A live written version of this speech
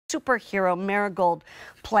superhero marigold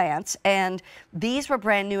plants, and these were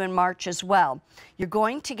brand new in March as well. You're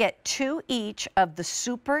going to get 2 each of the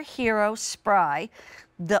superhero spry,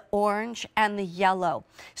 the orange and the yellow.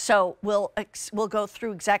 So we'll go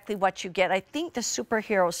through exactly what you get. I think the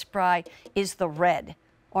superhero spry is the red,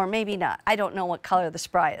 or maybe not. I don't know what color the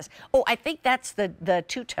spry is. Oh, I think that's the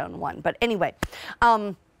two-tone one. But anyway,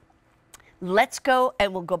 let's go,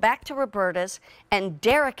 and we'll go back to Roberta's, and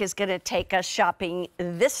Derek is going to take us shopping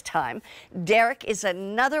this time. Derek is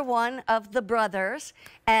another one of the brothers,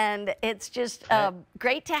 and it's just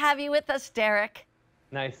great to have you with us, Derek.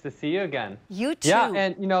 Nice to see you again. You too. Yeah,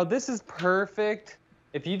 and you know, this is perfect.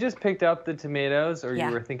 If you just picked up the tomatoes or you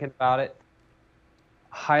were thinking about it,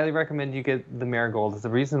 highly recommend you get the marigold. The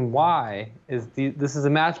reason why is this is a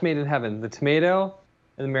match made in heaven. The tomato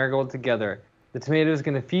and the marigold together. The tomato is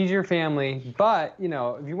going to feed your family, but you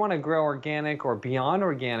know, if you want to grow organic or beyond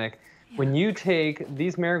organic, when you take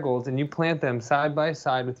these marigolds and you plant them side by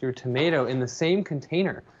side with your tomato in the same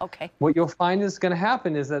container, what you'll find is going to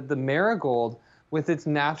happen is that the marigold, with its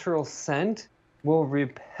natural scent, will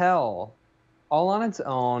repel all on its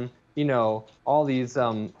own, you know, all these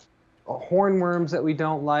hornworms that we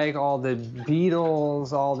don't like, all the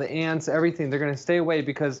beetles, all the ants, everything. They're going to stay away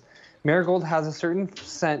because marigold has a certain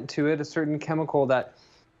scent to it, a certain chemical that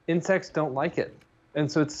insects don't like it.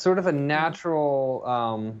 And so it's sort of a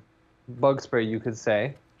natural bug spray, you could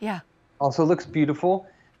say. Yeah. Also looks beautiful.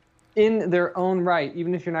 In their own right,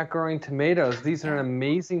 even if you're not growing tomatoes, these are an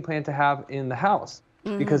amazing plant to have in the house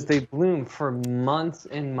because they bloom for months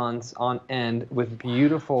and months on end with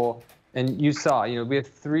beautiful, and you saw, you know, we have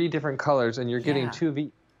 3 different colors and you're getting 2 of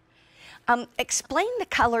each. Explain the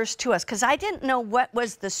colors to us, because I didn't know what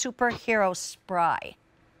was the superhero spry.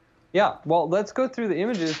 Yeah, well, let's go through the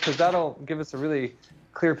images because that'll give us a really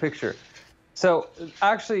clear picture. So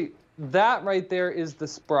actually, that right there is the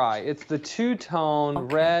spry. It's the two-tone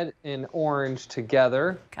red and orange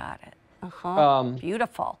together. Got it.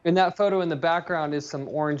 Beautiful. In that photo in the background is some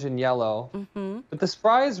orange and yellow. But the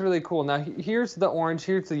spry is really cool. Now, here's the orange,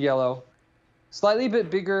 here's the yellow. Slightly bit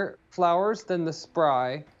bigger flowers than the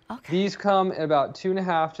spry. These come at about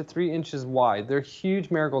 2.5 to 3 inches wide. They're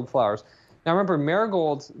huge marigold flowers. Now remember,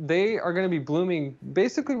 marigolds, they are going to be blooming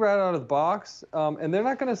basically right out of the box, and they're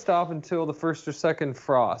not going to stop until the 1st or 2nd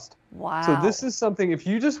frost. Wow. So this is something, if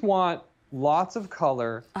you just want lots of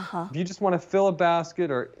color, if you just want to fill a basket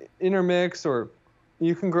or intermix, or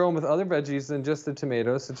you can grow them with other veggies than just the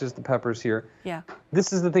tomatoes, such as the peppers here. Yeah.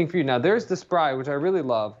 This is the thing for you. Now there's the spry, which I really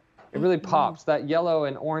love. It really pops. That yellow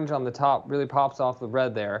and orange on the top really pops off the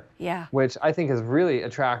red there. Yeah. Which I think is really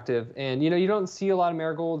attractive. And you know, you don't see a lot of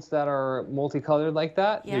marigolds that are multicolored like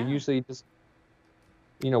that. Yeah. They're usually just,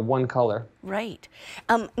 you know, one color. Right.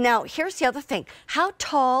 Now, here's the other thing. How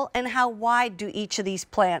tall and how wide do each of these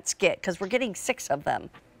plants get? Because we're getting 6 of them.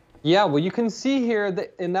 Yeah, well, you can see here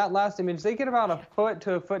that in that last image, they get about 1 foot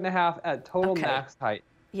to 1.5 feet at total max height.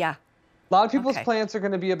 Yeah. A lot of people's plants are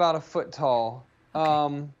going to be about 1 foot tall.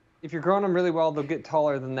 If you're growing them really well, they'll get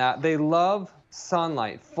taller than that. They love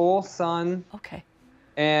sunlight, full sun.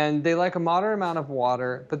 And they like a moderate amount of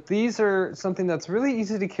water. But these are something that's really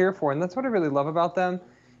easy to care for. And that's what I really love about them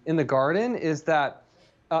in the garden, is that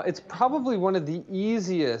it's probably one of the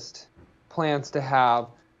easiest plants to have.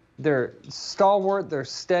 They're stalwart, they're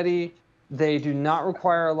steady. They do not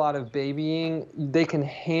require a lot of babying. They can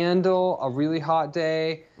handle a really hot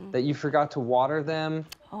day that you forgot to water them.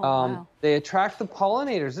 They attract the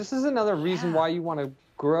pollinators. This is another reason why you want to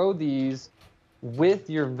grow these with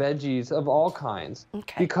your veggies of all kinds.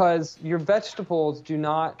 Because your vegetables do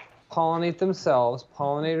not pollinate themselves.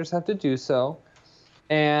 Pollinators have to do so.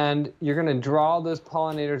 And you're going to draw those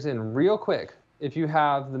pollinators in real quick if you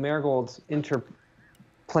have the marigolds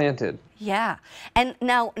interplanted. Yeah. And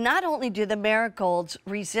now, not only do the marigolds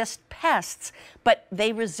resist pests, but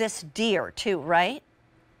they resist deer too, right?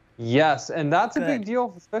 Yes, and that's a big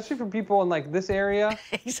deal, especially for people in like this area.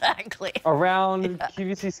 Around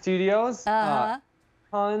QVC Studios.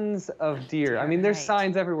 Tons of deer. I mean, there's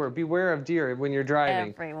signs everywhere. Beware of deer when you're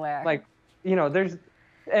driving. Everywhere. Like, you know, there's,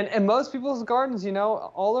 and most people's gardens, you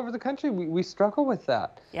know, all over the country, we struggle with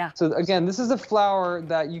that. Yeah. So again, this is a flower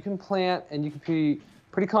that you can plant, and you can be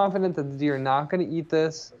pretty confident that the deer are not going to eat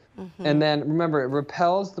this. And then remember, it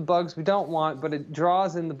repels the bugs we don't want, but it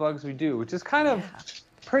draws in the bugs we do, which is kind of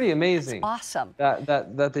pretty amazing. That's awesome.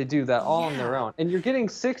 That they do that all on their own. And you're getting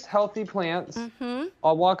 6 healthy plants.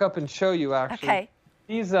 I'll walk up and show you actually.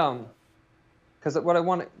 These because what I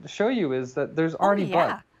want to show you is that there's already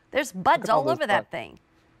buds. There's buds all over that thing.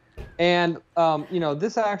 And you know,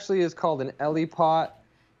 this actually is called an Ellie pot.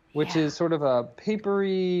 which is sort of a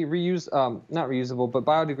papery, not reusable, but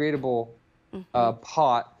biodegradable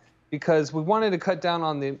pot, because we wanted to cut down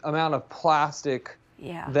on the amount of plastic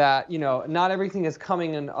that, you know, not everything is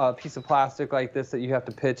coming in a piece of plastic like this that you have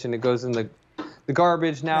to pitch and it goes in the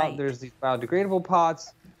garbage. Now there's these biodegradable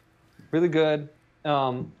pots, really good.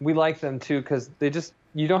 We like them too because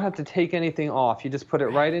you don't have to take anything off. You just put it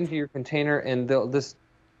right into your container and they'll just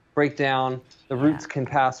break down. The roots can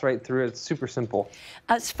pass right through it. It's super simple.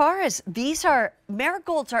 As far as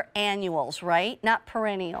marigolds are annuals, right? Not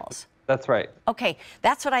perennials. That's right. Okay,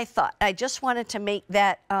 that's what I thought. I just wanted to make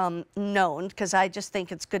that known because I just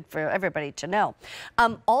think it's good for everybody to know.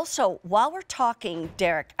 Also, while we're talking,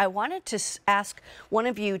 Derek, I wanted to ask one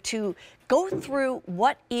of you to go through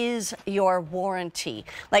what is your warranty.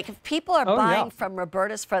 Like if people are buying from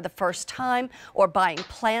Roberta's for the first time or buying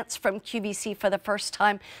plants from QVC for the first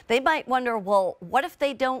time, they might wonder, well, what if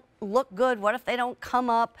they don't look good? What if they don't come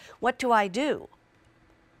up? What do I do?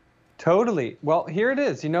 Totally. Well, here it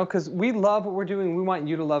is, you know, because we love what we're doing. We want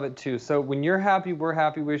you to love it too. So when you're happy, we're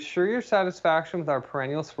happy. We assure your satisfaction with our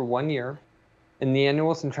perennials for 1 year and the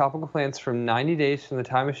annuals and tropical plants from 90 days from the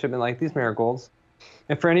time of shipment, like these marigolds.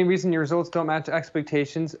 And for any reason your results don't match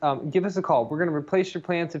expectations, give us a call. We're going to replace your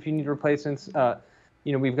plants if you need replacements.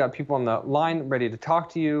 You know, we've got people on the line ready to talk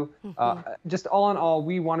to you. Just all in all,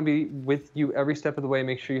 we want to be with you every step of the way.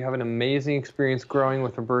 Make sure you have an amazing experience growing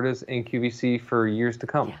with Roberta's and QVC for years to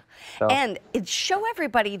come. So. And show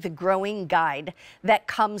everybody the growing guide that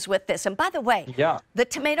comes with this. And by the way, the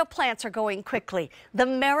tomato plants are going quickly. The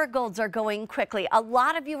marigolds are going quickly. A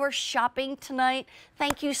lot of you are shopping tonight.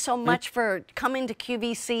 Thank you so much for coming to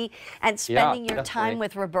QVC and spending your time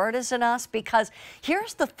with Roberta's and us, because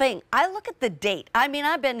here's the thing. I look at the date. I mean,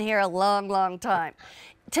 I've been here a long, long time.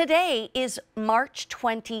 Today is March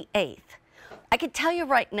 28th. I can tell you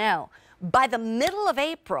right now, by the middle of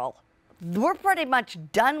April, we're pretty much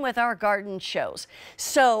done with our garden shows.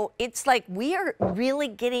 So it's like we are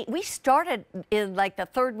really we started in like the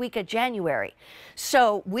 3rd week of January.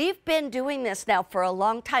 So we've been doing this now for a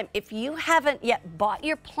long time. If you haven't yet bought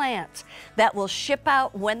your plants that will ship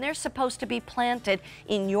out when they're supposed to be planted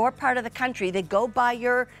in your part of the country, they go by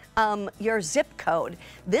your zip code.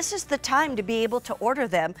 This is the time to be able to order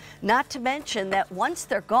them, not to mention that once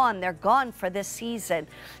they're gone for this season.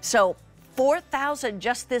 So 4,000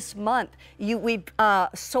 just this month. We've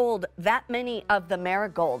sold that many of the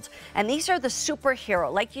marigolds. And these are the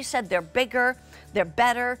superhero. Like you said, they're bigger, they're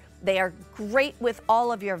better, they are great with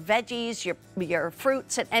all of your veggies, your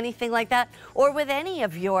fruits and anything like that, or with any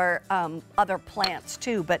of your other plants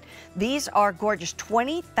too. But these are gorgeous.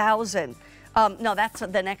 20,000. No, that's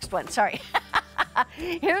the next one, sorry.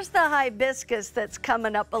 Here's the hibiscus that's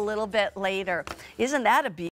coming up a little bit later. Isn't that a beauty?